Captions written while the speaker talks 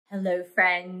Hello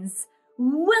friends,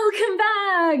 welcome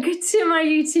back to my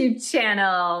YouTube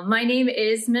channel. My name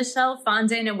is Michelle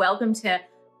Fondin and welcome to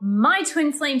my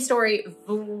twin flame story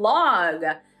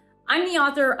vlog. I'm the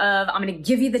author of, I'm gonna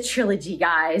give you the trilogy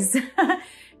guys,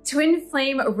 Twin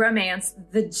Flame Romance,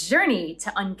 The Journey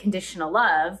to Unconditional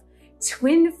Love,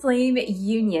 Twin Flame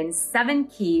Union, 7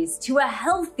 Keys to a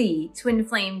Healthy Twin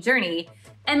Flame Journey,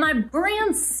 and my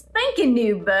brand spanking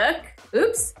new book,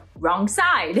 oops, wrong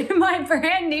side, my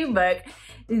brand new book,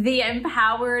 The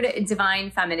Empowered Divine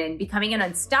Feminine, Becoming an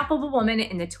Unstoppable Woman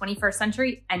in the 21st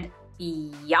Century and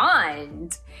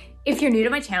Beyond. If you're new to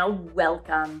my channel,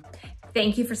 welcome.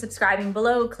 Thank you for subscribing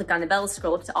below. Click on the bell,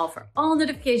 scroll up to all for all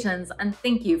notifications, and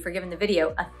thank you for giving the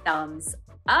video a thumbs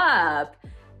up.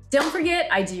 Don't forget,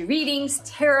 I do readings,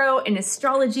 tarot, and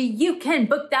astrology. You can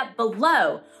book that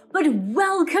below. But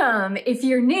welcome if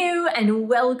you're new, and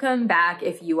welcome back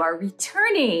if you are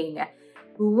returning.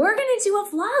 We're gonna do a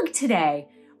vlog today.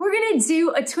 We're gonna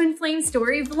do a twin flame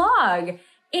story vlog.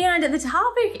 And the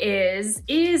topic is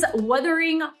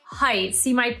Wuthering Heights.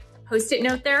 See my post-it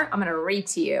note there? I'm gonna read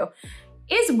to you.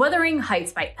 Is Wuthering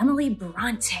Heights by Emilie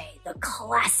Bronte, the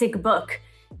classic book.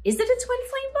 Is it a twin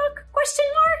flame book? Question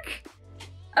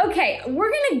mark? Okay,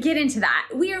 we're gonna get into that.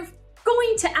 We are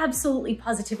going to absolutely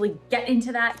positively get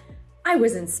into that. I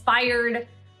was inspired.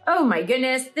 Oh my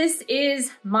goodness, this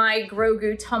is my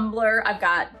Grogu tumbler. I've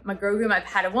got my Grogu, my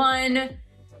Padawan,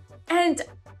 and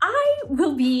I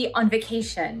will be on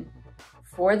vacation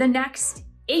for the next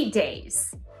 8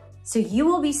 days. So you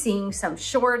will be seeing some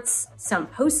shorts, some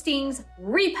postings,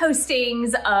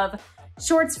 repostings of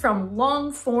shorts from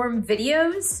long form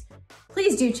videos.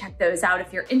 Please do check those out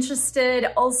if you're interested.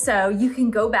 Also, you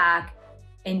can go back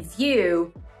and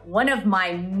view one of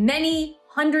my many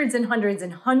hundreds and hundreds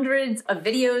and hundreds of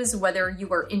videos, whether you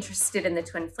are interested in the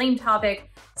twin flame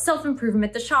topic,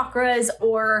 self-improvement, the chakras,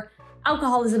 or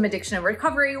alcoholism, addiction, and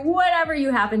recovery, whatever you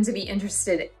happen to be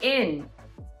interested in.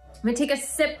 I'm gonna take a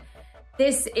sip.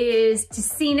 This is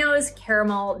Ticino's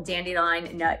Caramel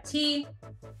Dandelion Nut Tea.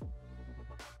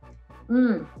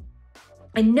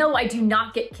 And no, I do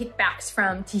not get kickbacks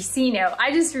from Ticino.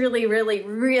 I just really, really,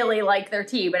 really like their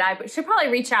tea, but I should probably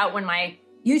reach out when my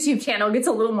YouTube channel gets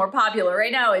a little more popular.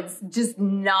 Right now, it's just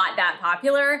not that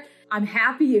popular. I'm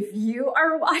happy if you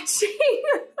are watching.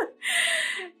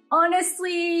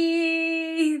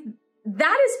 Honestly,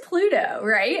 that is Pluto,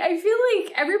 right? I feel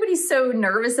like everybody's so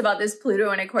nervous about this Pluto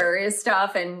and Aquarius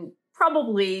stuff, and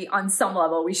probably on some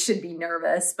level we should be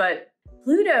nervous, but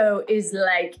Pluto is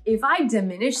like, if I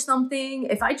diminish something,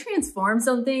 if I transform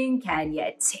something, can you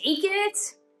take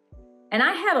it? And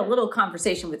I had a little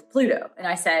conversation with Pluto and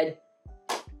I said,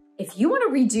 if you want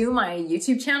to redo my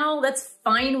YouTube channel, that's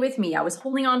fine with me. I was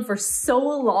holding on for so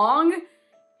long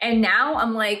and now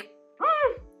I'm like,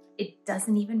 it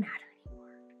doesn't even matter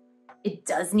anymore. It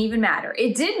doesn't even matter.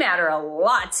 It did matter a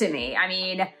lot to me. I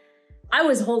mean, I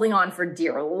was holding on for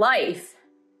dear life.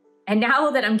 And now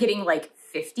that I'm getting like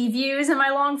 50 views in my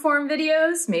long form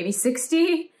videos, maybe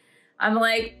 60, I'm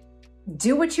like,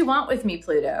 do what you want with me,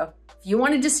 Pluto. If you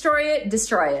want to destroy it,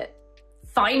 destroy it.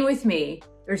 Fine with me.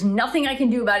 There's nothing I can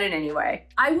do about it anyway.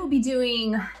 I will be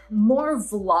doing more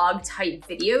vlog type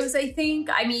videos, I think.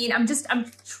 I mean, I'm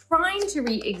trying to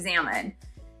re-examine.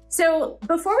 So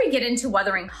before we get into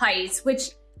Wuthering Heights,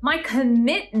 which my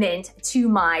commitment to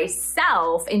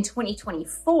myself in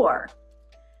 2024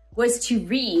 was to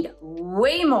read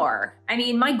way more. I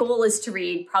mean, my goal is to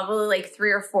read probably like 3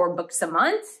 or 4 books a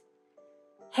month.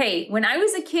 Hey, when I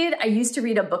was a kid, I used to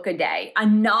read a book a day, a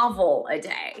novel a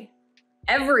day,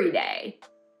 every day.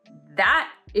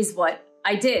 That is what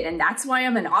I did. And that's why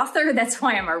I'm an author. That's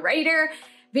why I'm a writer,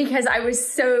 because I was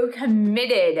so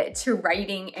committed to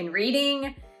writing and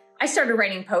reading. I started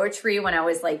writing poetry when I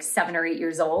was like 7 or 8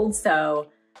 years old. So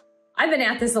I've been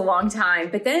at this a long time,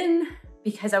 but then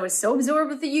because I was so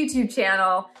absorbed with the YouTube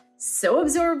channel, so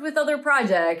absorbed with other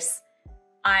projects,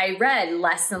 I read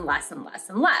less and less and less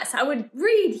and less. I would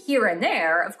read here and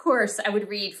there. Of course, I would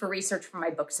read for research for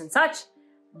my books and such,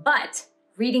 but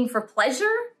reading for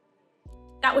pleasure,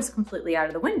 that was completely out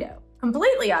of the window,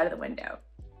 completely out of the window.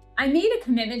 I made a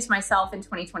commitment to myself in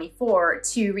 2024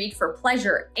 to read for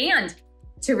pleasure and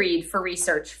to read for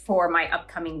research for my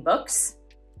upcoming books.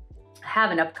 I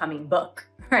have an upcoming book,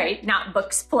 right? Not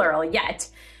books plural yet,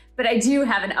 but I do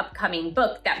have an upcoming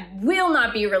book that will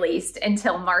not be released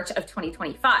until March of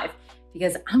 2025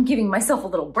 because I'm giving myself a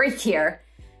little break here.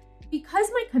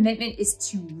 Because my commitment is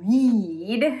to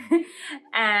read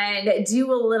and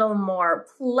do a little more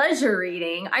pleasure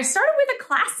reading, I started with a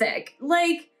classic.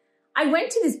 Like, I went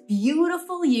to this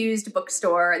beautiful used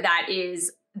bookstore that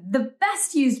is the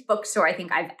best used bookstore I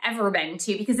think I've ever been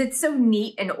to because it's so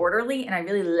neat and orderly, and I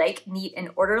really like neat and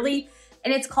orderly.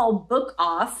 And it's called Book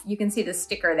Off. You can see the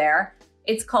sticker there.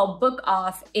 It's called Book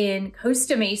Off in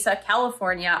Costa Mesa,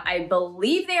 California. I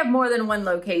believe they have more than one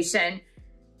location.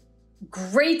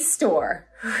 Great store.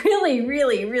 Really,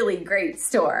 really, really great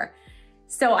store.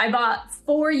 So I bought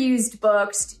 4 used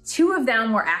books. 2 of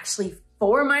them were actually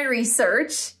for my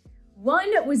research.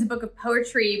 One was a book of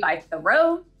poetry by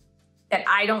Thoreau that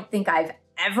I don't think I've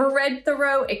ever read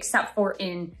Thoreau except for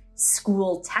in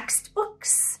school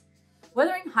textbooks.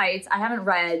 Wuthering Heights, I haven't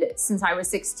read since I was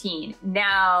 16.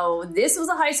 Now, this was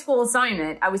a high school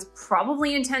assignment. I was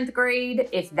probably in 10th grade,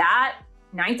 if that,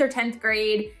 9th or 10th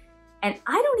grade, and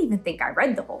I don't even think I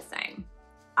read the whole thing.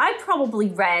 I probably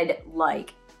read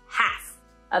like half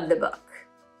of the book.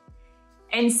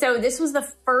 And so this was the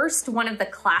first one of the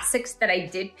classics that I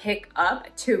did pick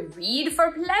up to read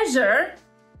for pleasure.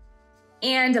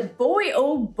 And boy,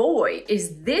 oh boy,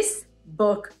 is this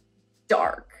book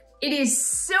dark. It is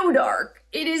so dark.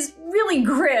 It is really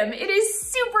grim. It is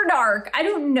super dark. I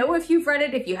don't know if you've read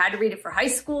it, if you had to read it for high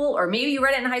school, or maybe you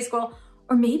read it in high school,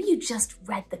 or maybe you just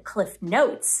read the Cliff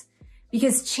Notes.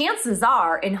 Because chances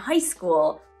are in high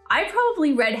school, I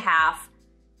probably read half,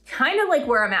 kind of like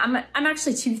where I'm at. I'm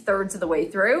actually 2/3 of the way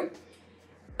through,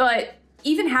 but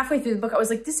even halfway through the book, I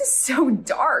was like, this is so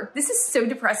dark. This is so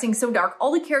depressing, so dark.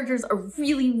 All the characters are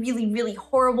really, really, really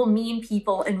horrible, mean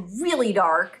people and really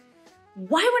dark.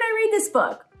 Why would I read this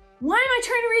book? Why am I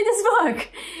trying to read this book?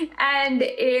 And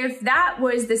if that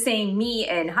was the same me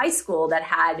in high school that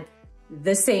had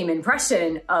the same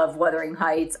impression of Wuthering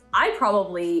Heights, I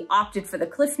probably opted for the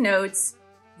Cliff Notes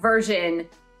version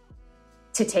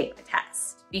to take the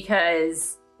test.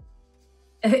 Because,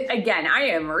 again, I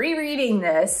am rereading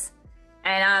this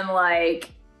and I'm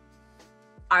like,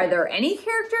 are there any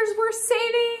characters worth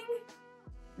saving?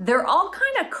 They're all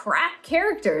kind of crap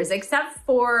characters except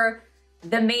for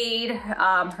the maid.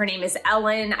 Her name is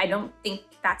Ellen. I don't think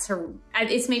that's her.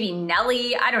 It's maybe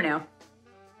Nellie. I don't know.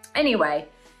 Anyway,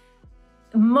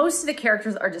 most of the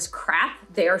characters are just crap.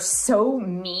 They are so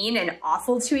mean and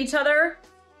awful to each other.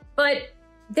 But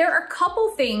there are a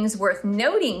couple things worth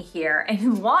noting here,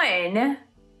 and one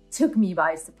took me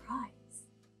by surprise.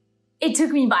 It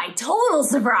took me by total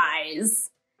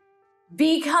surprise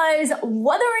because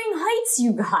Wuthering Heights,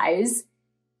 you guys,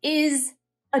 is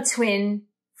a twin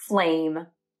flame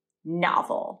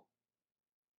novel.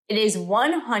 It is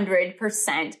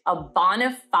 100% a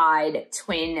bona fide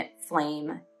twin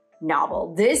flame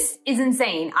novel. This is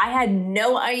insane. I had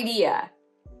no idea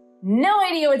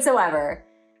whatsoever.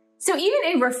 So even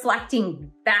in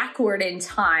reflecting backward in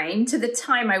time to the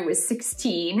time I was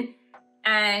 16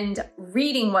 and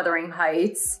reading Wuthering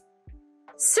Heights,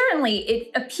 certainly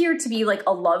it appeared to be like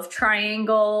a love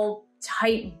triangle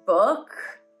type book.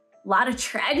 A lot of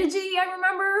tragedy, I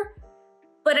remember,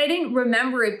 but I didn't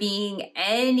remember it being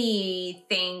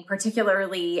anything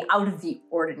particularly out of the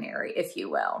ordinary, if you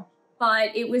will.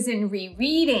 But it was in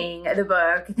rereading the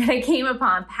book that I came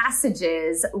upon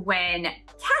passages when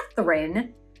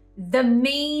Catherine, the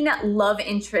main love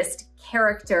interest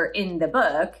character in the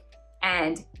book,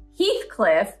 and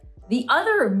Heathcliff, the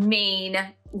other main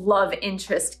love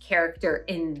interest character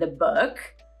in the book,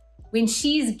 when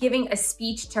she's giving a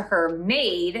speech to her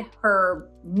maid, her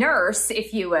nurse,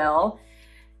 if you will,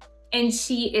 and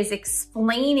she is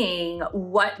explaining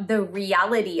what the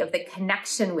reality of the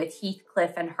connection with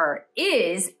Heathcliff and her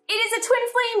is, it is a twin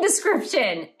flame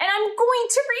description, and I'm going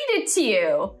to read it to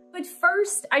you. But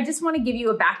first, I just want to give you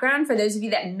a background for those of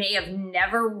you that may have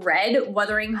never read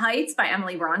Wuthering Heights by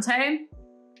Emilie Bronte.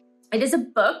 It is a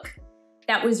book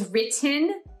that was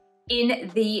written in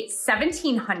the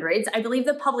 1700s. I believe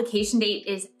the publication date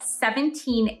is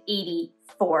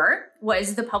 1784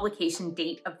 was the publication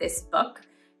date of this book.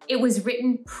 It was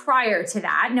written prior to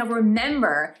that. Now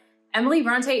remember, Emilie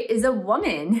Bronte is a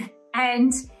woman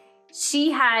and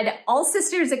she had all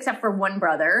sisters except for one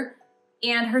brother,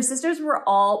 and her sisters were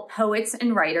all poets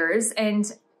and writers,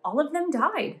 and all of them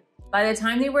died by the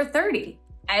time they were 30.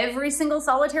 Every single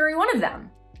solitary one of them.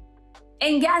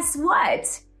 And guess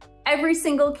what? Every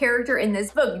single character in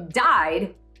this book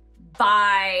died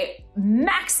by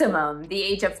maximum the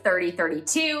age of 30,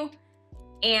 32,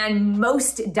 and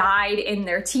most died in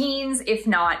their teens, if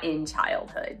not in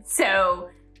childhood. So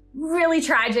really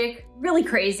tragic, really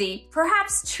crazy,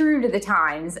 perhaps true to the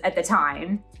times at the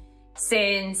time,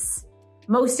 since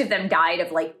most of them died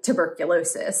of like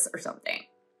tuberculosis or something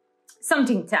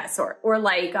to that sort, or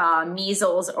like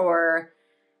measles or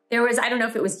There was, I don't know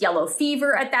if it was yellow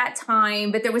fever at that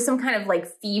time, but there was some kind of like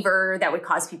fever that would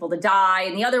cause people to die.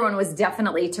 And the other one was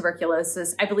definitely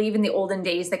tuberculosis. I believe in the olden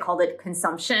days, they called it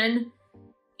consumption.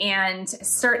 And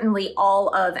certainly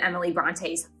all of Emilie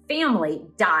Bronte's family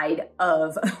died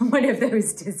of one of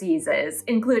those diseases,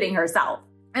 including herself.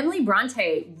 Emilie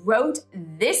Bronte wrote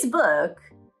this book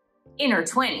in her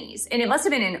 20s, and it must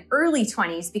have been in early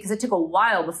 20s because it took a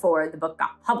while before the book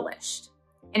got published.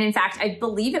 And in fact, I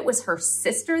believe it was her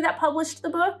sister that published the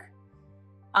book,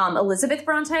 Elizabeth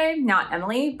Bronte, not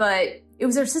Emily, but it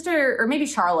was her sister, or maybe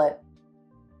Charlotte.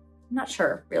 I'm not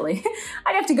sure, really.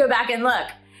 I'd have to go back and look.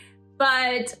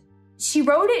 But she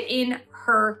wrote it in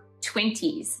her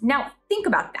 20s. Now, think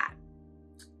about that.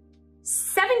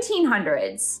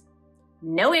 1700s,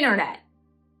 no internet,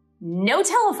 no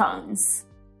telephones,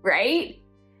 right?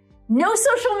 No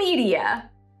social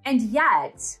media. And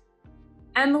yet,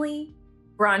 Emilie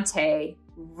Bronte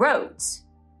wrote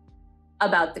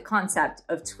about the concept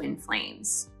of twin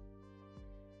flames.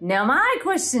 Now, my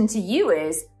question to you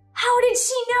is, how did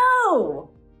she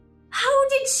know? How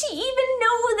did she even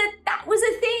know that that was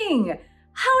a thing?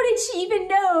 How did she even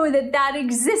know that that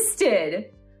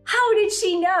existed? How did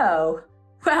she know?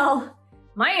 Well,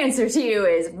 my answer to you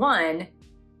is 1,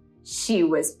 she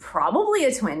was probably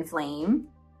a twin flame.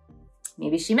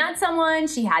 Maybe she met someone,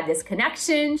 she had this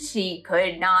connection, she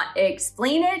could not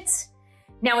explain it.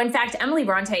 Now, in fact, Emilie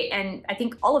Bronte, and I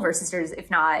think all of her sisters, if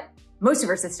not most of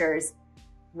her sisters,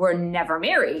 were never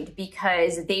married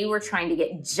because they were trying to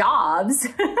get jobs.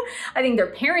 I think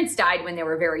their parents died when they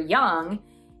were very young,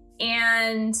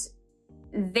 and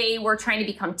they were trying to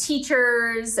become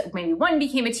teachers. Maybe one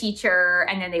became a teacher,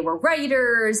 and then they were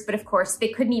writers, but of course they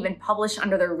couldn't even publish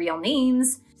under their real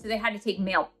names. So they had to take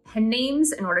male pen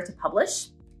names in order to publish.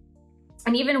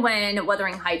 And even when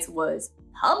Wuthering Heights was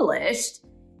published,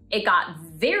 it got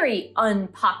very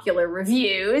unpopular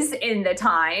reviews in the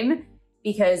time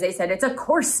because they said it's a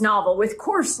coarse novel with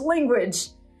coarse language.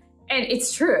 And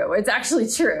it's true, it's actually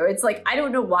true. It's like, I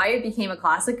don't know why it became a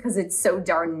classic because it's so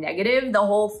darn negative. The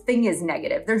whole thing is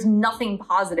negative. There's nothing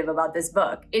positive about this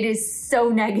book. It is so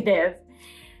negative.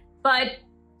 But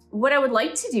what I would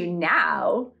like to do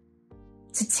now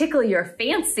to tickle your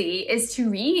fancy is to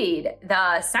read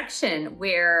the section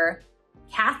where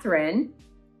Catherine,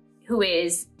 who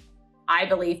is, I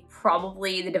believe,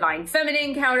 probably the divine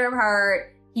feminine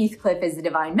counterpart, Heathcliff is the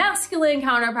divine masculine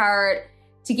counterpart.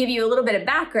 To give you a little bit of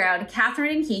background,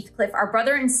 Catherine and Heathcliff are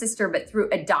brother and sister, but through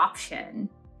adoption.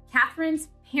 Catherine's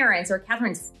parents, or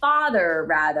Catherine's father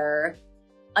rather,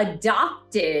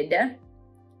 adopted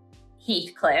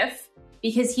Heathcliff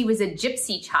because he was a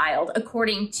gypsy child,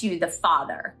 according to the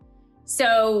father.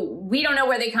 So we don't know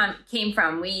where they came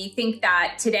from. We think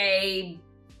that today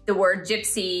the word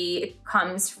gypsy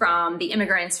comes from the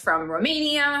immigrants from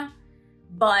Romania,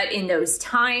 but in those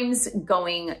times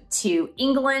going to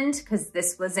England, because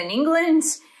this was in England,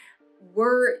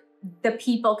 were the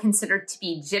people considered to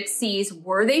be gypsies,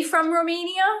 were they from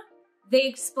Romania? They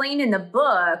explain in the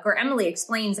book, or Emily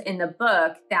explains in the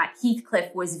book, that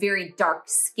Heathcliff was very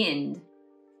dark-skinned.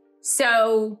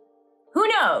 So who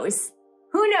knows?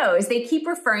 Who knows? They keep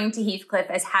referring to Heathcliff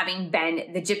as having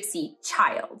been the gypsy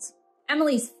child.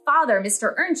 Emily's father,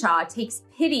 Mr. Earnshaw, takes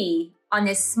pity on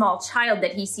this small child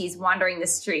that he sees wandering the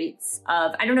streets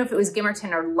of, I don't know if it was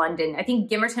Gimmerton or London. I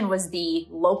think Gimmerton was the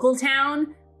local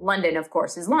town. London, of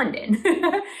course, is London.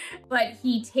 But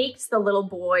he takes the little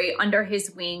boy under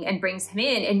his wing and brings him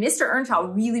in. And Mr.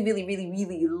 Earnshaw really, really, really,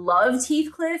 really loved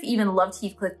Heathcliff, even loved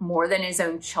Heathcliff more than his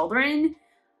own children.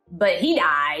 But he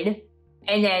died.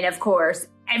 And then, of course,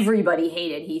 everybody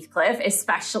hated Heathcliff,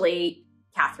 especially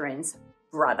Catherine's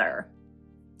brother.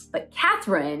 But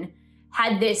Catherine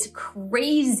had this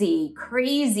crazy,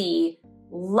 crazy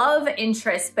love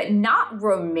interest, but not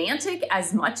romantic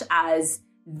as much as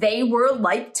they were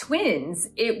like twins.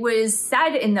 It was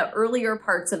said in the earlier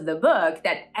parts of the book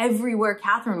that everywhere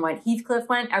Catherine went, Heathcliff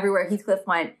went. Everywhere Heathcliff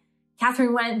went,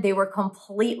 Catherine went. They were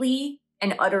completely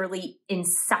and utterly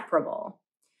inseparable.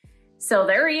 So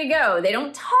there you go. They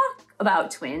don't talk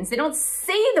about twins. They don't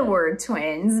say the word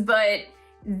twins, but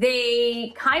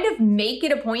they kind of make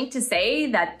it a point to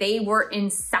say that they were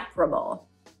inseparable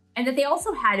and that they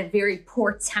also had a very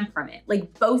poor temperament.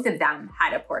 Like both of them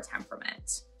had a poor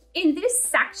temperament. In this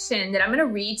section that I'm going to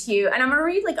read to you, and I'm going to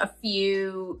read like a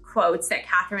few quotes that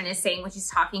Catherine is saying when she's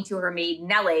talking to her maid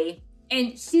Nellie,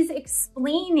 and she's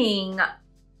explaining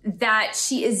that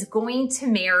she is going to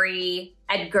marry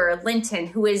Edgar Linton,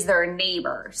 who is their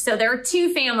neighbor. So there are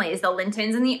two families, the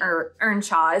Lintons and the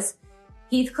Earnshaws.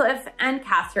 Heathcliff and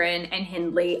Catherine and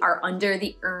Hindley are under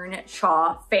the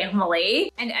Earnshaw family.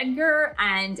 And Edgar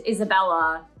and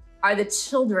Isabella are the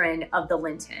children of the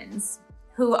Lintons,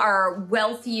 who are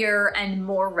wealthier and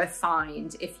more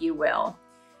refined, if you will.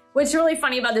 What's really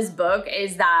funny about this book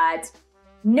is that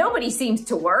nobody seems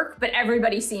to work, but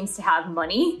everybody seems to have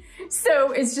money.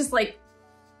 So it's just like,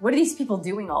 what are these people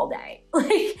doing all day?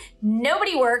 Like,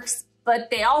 nobody works, but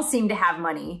they all seem to have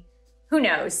money. Who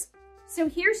knows? So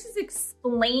here she's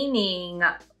explaining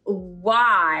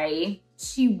why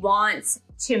she wants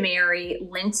to marry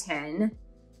Linton,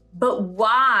 but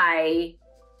why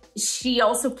she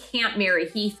also can't marry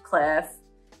Heathcliff.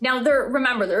 Now,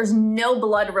 remember, there's no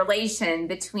blood relation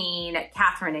between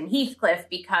Catherine and Heathcliff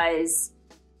because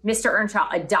Mr. Earnshaw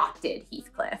adopted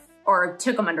Heathcliff or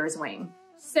took him under his wing.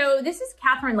 So this is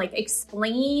Catherine like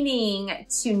explaining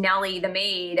to Nellie the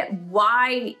maid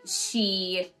why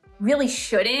she really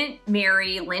shouldn't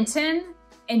marry Linton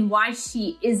and why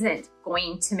she isn't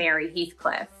going to marry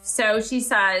Heathcliff. So she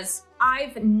says,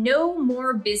 I've no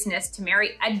more business to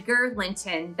marry Edgar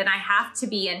Linton than I have to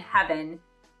be in heaven.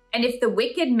 And if the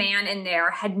wicked man in there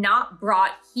had not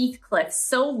brought Heathcliff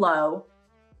so low,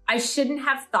 I shouldn't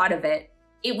have thought of it.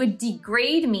 It would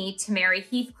degrade me to marry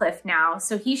Heathcliff now,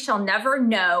 so he shall never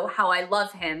know how I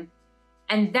love him.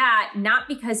 And that, not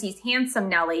because he's handsome,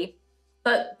 Nellie,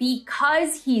 but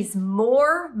because he's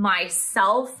more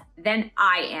myself than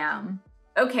I am.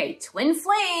 Okay, twin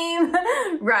flame,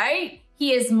 right?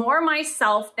 He is more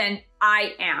myself than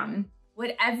I am.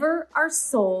 Whatever our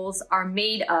souls are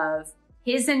made of,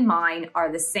 his and mine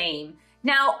are the same.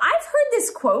 Now, I've heard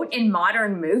this quote in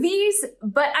modern movies,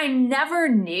 but I never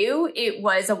knew it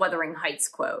was a Wuthering Heights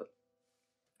quote.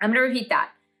 I'm gonna repeat that.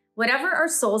 Whatever our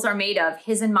souls are made of,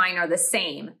 his and mine are the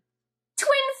same.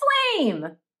 Twin flame!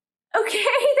 Okay,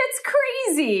 that's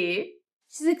crazy.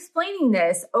 She's explaining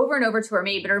this over and over to her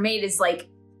maid, but her maid is like,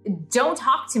 don't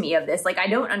talk to me of this. Like, I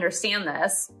don't understand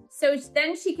this. So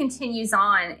then she continues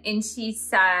on and she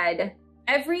said,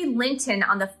 every Linton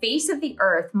on the face of the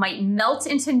earth might melt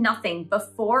into nothing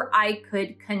before I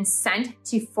could consent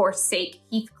to forsake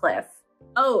Heathcliff.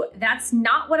 Oh, that's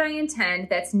not what I intend.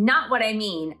 That's not what I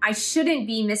mean. I shouldn't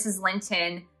be Mrs.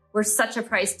 Linton were such a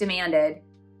price demanded.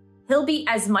 He'll be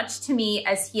as much to me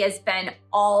as he has been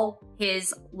all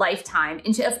his lifetime.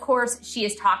 And of course, she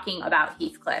is talking about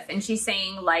Heathcliff. And she's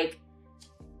saying, like,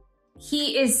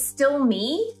 he is still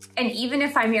me. And even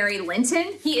if I marry Linton,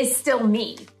 he is still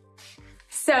me.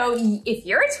 So if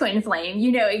you're a twin flame,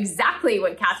 you know exactly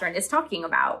what Catherine is talking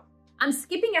about. I'm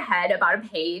skipping ahead about a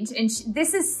page, and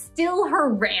this is still her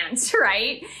rant,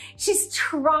 right? She's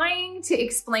trying to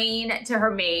explain to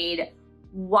her maid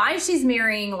why she's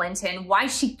marrying Linton, why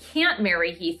she can't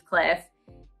marry Heathcliff,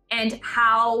 and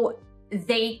how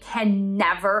they can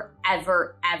never,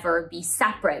 ever, ever be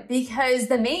separate. Because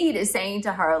the maid is saying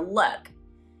to her, look,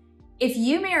 if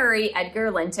you marry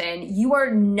Edgar Linton, you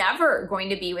are never going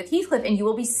to be with Heathcliff and you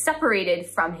will be separated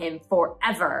from him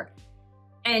forever.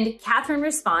 And Catherine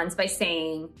responds by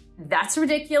saying, that's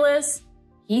ridiculous.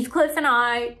 Heathcliff and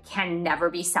I can never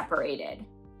be separated.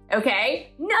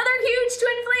 Okay, another huge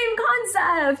twin flame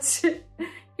concept.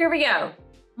 Here we go.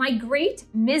 My great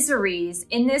miseries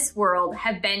in this world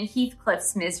have been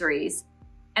Heathcliff's miseries,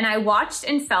 and I watched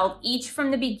and felt each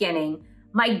from the beginning.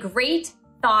 My great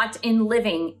thought in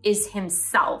living is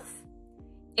himself.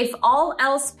 If all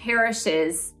else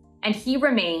perishes and he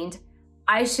remained,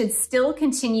 I should still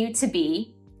continue to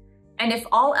be. And if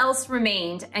all else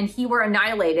remained and he were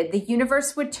annihilated, the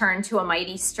universe would turn to a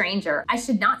mighty stranger. I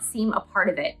should not seem a part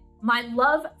of it. My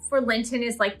love for Linton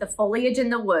is like the foliage in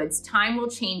the woods. Time will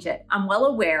change it. I'm well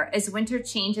aware as winter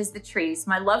changes the trees.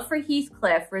 My love for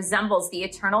Heathcliff resembles the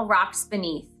eternal rocks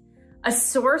beneath. A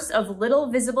source of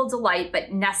little visible delight,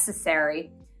 but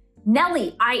necessary.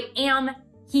 Nellie, I am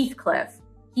Heathcliff.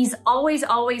 He's always,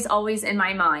 always, always in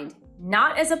my mind.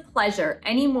 Not as a pleasure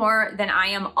any more than I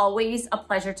am always a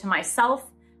pleasure to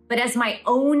myself, but as my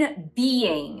own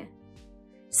being.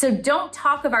 So don't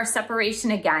talk of our separation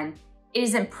again. It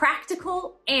is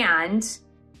impractical and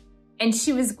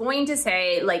she was going to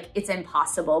say, like, it's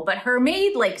impossible, but her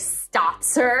maid, like,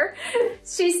 stops her.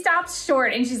 She stops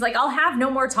short and she's like, I'll have no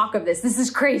more talk of this. This is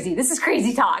crazy. This is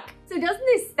crazy talk. So doesn't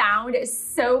this sound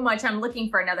so much, I'm looking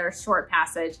for another short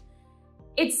passage.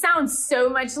 It sounds so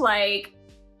much like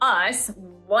us,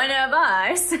 one of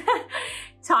us,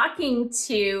 talking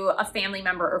to a family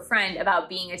member or friend about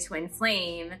being a twin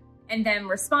flame and them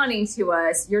responding to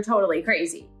us, you're totally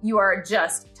crazy. You are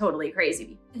just totally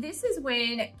crazy. This is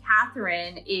when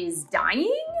Catherine is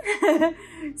dying.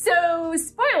 So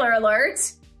spoiler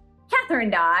alert, Catherine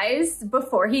dies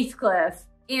before Heathcliff.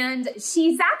 And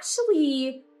she's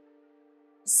actually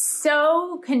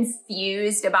so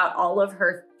confused about all of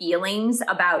her feelings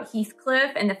about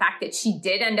Heathcliff and the fact that she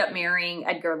did end up marrying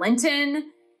Edgar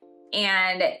Linton,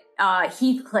 and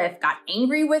Heathcliff got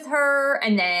angry with her,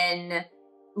 and then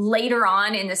later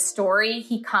on in the story,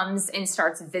 he comes and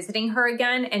starts visiting her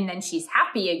again, and then she's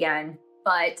happy again.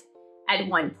 But at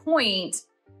one point,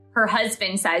 her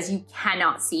husband says, "You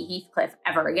cannot see Heathcliff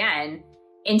ever again."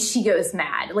 And she goes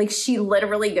mad. Like, she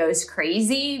literally goes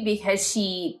crazy because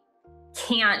she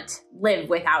can't live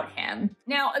without him.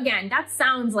 Now, again, that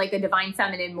sounds like a divine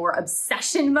feminine, more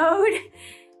obsession mode.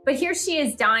 But here she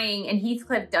is dying, and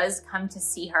Heathcliff does come to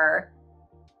see her.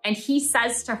 And he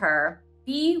says to her,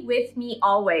 "Be with me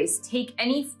always, take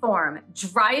any form,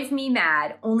 drive me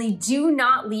mad, only do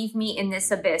not leave me in this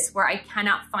abyss where I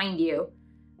cannot find you.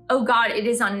 Oh God, it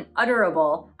is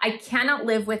unutterable. I cannot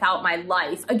live without my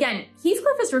life." Again,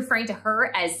 Heathcliff is referring to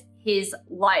her as his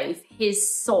life,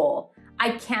 his soul.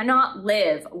 I cannot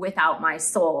live without my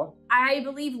soul. I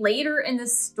believe later in the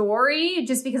story,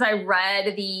 just because I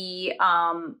read the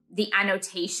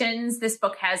annotations, this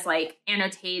book has like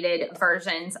annotated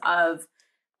versions of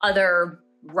other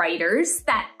writers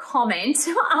that comment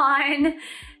on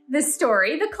the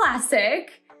story, the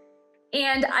classic.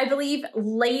 And I believe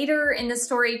later in the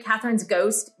story, Catherine's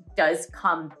ghost does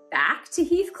come back to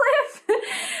Heathcliff.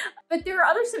 But there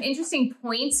are some interesting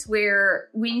points where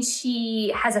when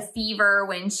she has a fever,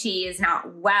 when she is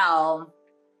not well,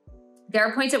 there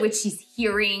are points at which she's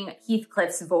hearing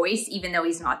Heathcliff's voice, even though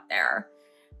he's not there.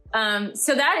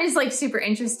 So that is like super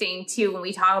interesting too, when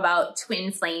we talk about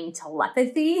twin flame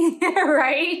telepathy,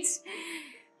 right?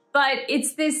 But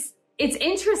it's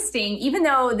interesting, even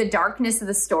though the darkness of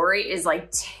the story is like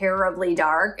terribly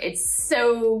dark, it's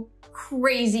so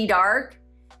crazy dark,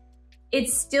 it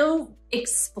still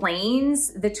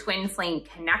explains the twin flame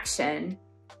connection,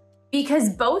 because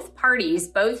both parties,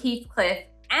 both Heathcliff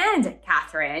and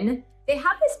Catherine, they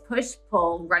have this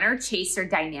push-pull, runner-chaser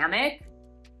dynamic.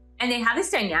 And they have this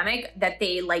dynamic that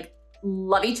they like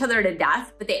love each other to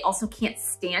death, but they also can't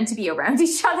stand to be around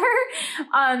each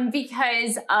other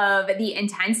because of the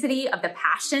intensity of the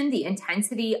passion, the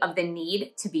intensity of the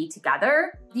need to be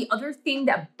together. The other thing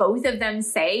that both of them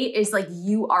say is like,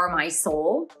 "You are my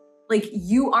soul." Like,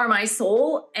 you are my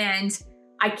soul, and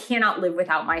I cannot live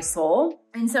without my soul.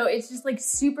 And so it's just like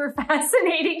super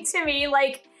fascinating to me.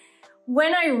 Like,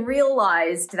 when I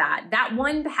realized that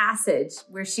one passage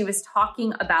where she was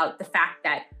talking about the fact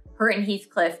that her and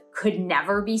Heathcliff could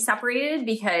never be separated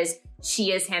because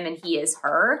she is him and he is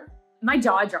her, my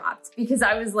jaw dropped, because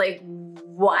I was like,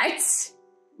 what?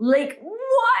 Like,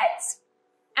 what?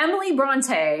 Emilie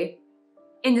Bronte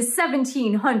in the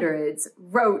 1700s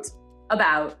wrote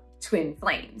about twin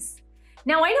flames.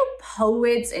 Now, I know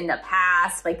poets in the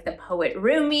past, like the poet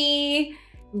Rumi,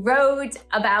 wrote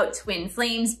about twin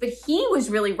flames, but he was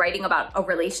really writing about a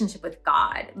relationship with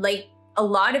God. Like, a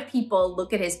lot of people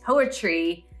look at his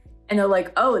poetry and they're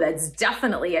like, oh, that's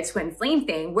definitely a twin flame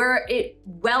thing, where it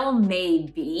well may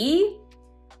be.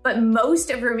 But most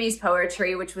of Rumi's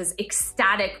poetry, which was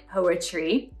ecstatic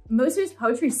poetry, most of his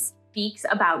poetry speaks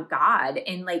about God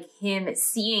and like him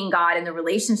seeing God and the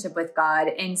relationship with God.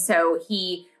 And so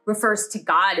he refers to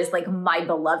God as like my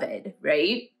beloved,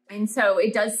 right? And so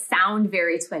it does sound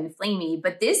very twin flamey,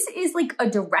 but this is like a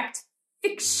direct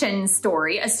fiction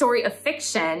story, a story of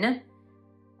fiction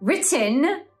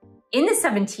written in the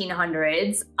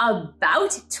 1700s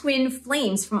about twin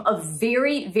flames from a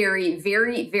very, very,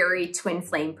 very, very twin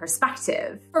flame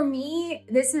perspective. For me,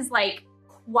 this is like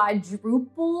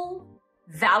quadruple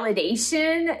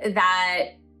validation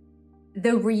that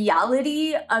the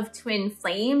reality of twin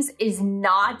flames is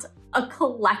not a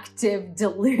collective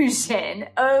delusion,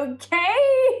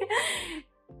 okay?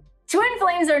 Twin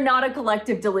flames are not a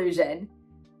collective delusion.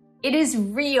 It is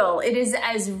real. It is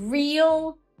as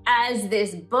real as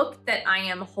this book that I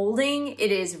am holding.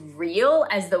 It is real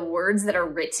as the words that are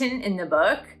written in the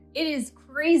book. It is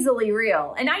crazily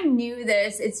real. And I knew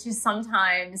this. It's just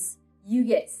sometimes you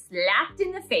get slapped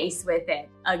in the face with it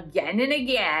again and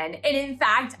again. And in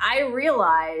fact, I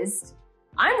realized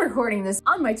I'm recording this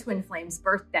on my twin flame's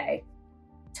birthday.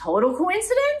 Total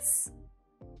coincidence?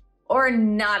 Or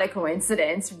not a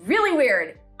coincidence? Really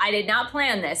weird. I did not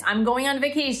plan this. I'm going on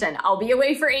vacation. I'll be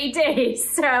away for 8 days.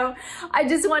 So I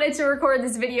just wanted to record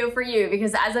this video for you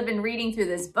because as I've been reading through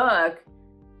this book,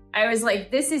 I was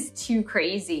like, this is too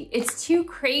crazy. It's too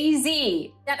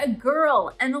crazy that a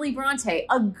girl, Emilie Bronte,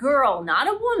 a girl, not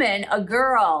a woman, a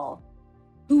girl,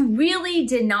 who really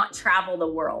did not travel the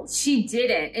world. She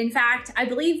didn't. In fact, I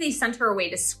believe they sent her away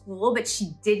to school, but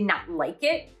she did not like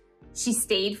it. She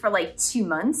stayed for like 2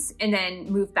 months and then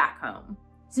moved back home.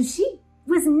 So she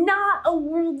was not a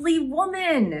worldly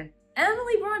woman.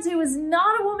 Emilie Bronte was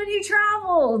not a woman who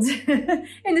traveled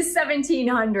in the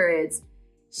 1700s.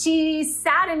 She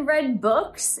sat and read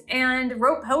books and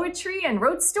wrote poetry and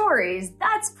wrote stories.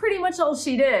 That's pretty much all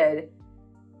she did.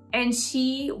 And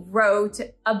she wrote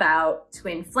about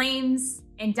twin flames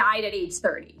and died at age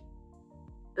 30.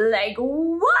 Like,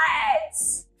 what?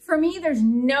 For me, there's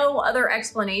no other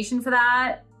explanation for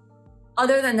that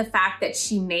other than the fact that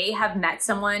she may have met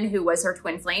someone who was her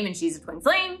twin flame and she's a twin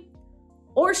flame,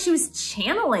 or she was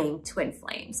channeling twin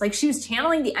flames. Like, she was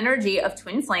channeling the energy of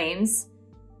twin flames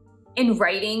in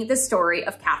writing the story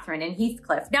of Catherine and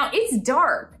Heathcliff. Now, it's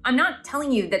dark. I'm not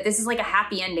telling you that this is like a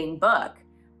happy ending book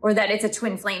or that it's a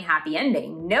twin flame happy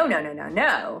ending. No, no, no, no,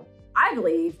 no. I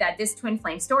believe that this twin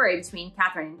flame story between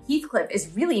Catherine and Heathcliff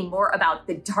is really more about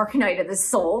the dark night of the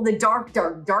soul, the dark,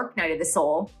 dark, dark night of the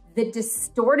soul, the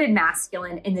distorted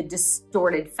masculine and the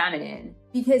distorted feminine.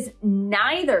 Because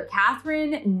neither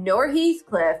Catherine nor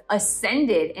Heathcliff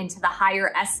ascended into the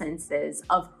higher essences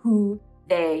of who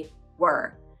they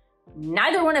were.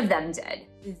 Neither one of them did.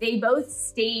 They both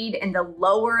stayed in the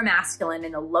lower masculine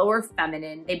and the lower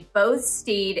feminine. They both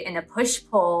stayed in a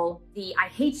push-pull, the I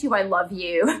hate you, I love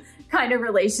you kind of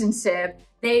relationship.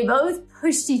 They both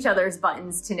pushed each other's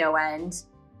buttons to no end.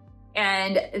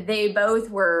 And they both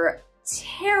were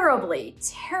terribly,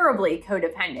 terribly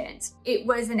codependent. It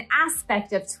was an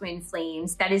aspect of twin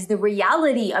flames that is the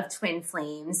reality of twin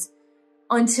flames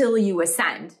until you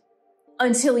ascend,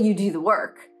 until you do the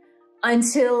work,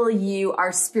 until you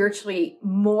are spiritually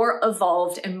more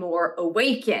evolved and more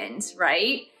awakened,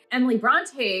 right? Emilie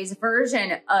Bronte's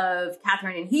version of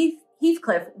Catherine and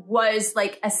Heathcliff was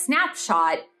like a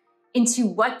snapshot into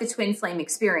what the twin flame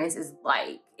experience is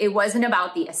like. It wasn't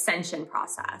about the ascension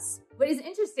process. What is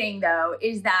interesting though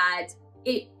is that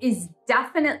it is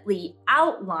definitely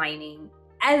outlining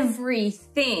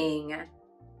everything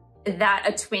that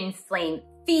a twin flame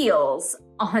feels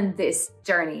on this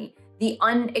journey. The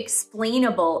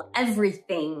unexplainable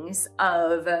everythings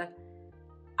of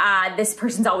this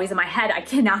person's always in my head. I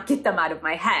cannot get them out of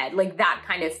my head. Like that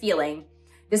kind of feeling.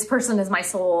 This person is my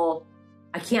soul.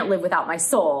 I can't live without my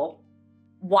soul.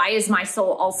 Why is my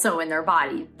soul also in their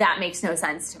body? That makes no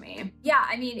sense to me. Yeah,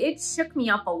 I mean, it shook me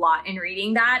up a lot in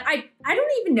reading that. I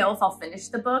don't even know if I'll finish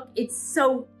the book. It's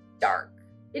so dark.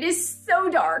 It is so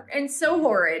dark and so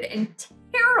horrid and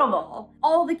terrible.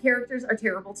 All the characters are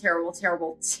terrible, terrible,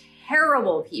 terrible,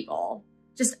 terrible people.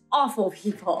 Just awful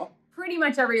people. Pretty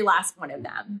much every last one of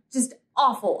them. Just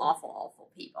awful, awful, awful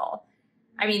people.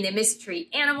 I mean, they mistreat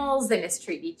animals, they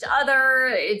mistreat each other.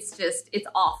 It's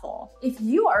awful. If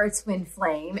you are a twin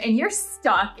flame and you're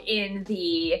stuck in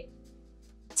the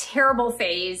terrible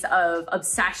phase of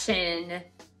obsession,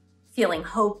 feeling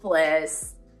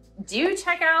hopeless, do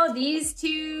check out these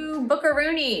two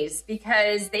bookaroonies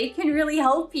because they can really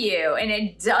help you, and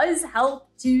it does help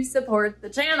to support the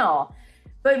channel.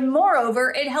 But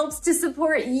moreover, it helps to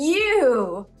support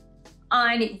you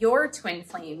on your twin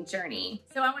flame journey.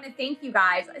 So I want to thank you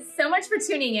guys so much for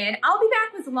tuning in. I'll be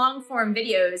back with long form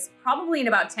videos probably in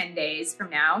about 10 days from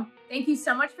now. Thank you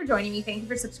so much for joining me. Thank you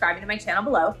for subscribing to my channel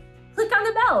below. Click on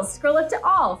the bell, scroll up to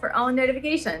all for all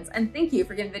notifications, and thank you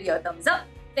for giving the video a thumbs up.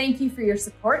 Thank you for your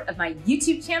support of my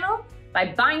YouTube channel by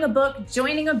buying a book,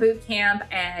 joining a boot camp,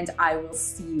 and I will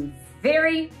see you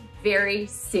very, very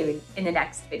soon in the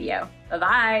next video.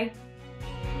 Bye-bye.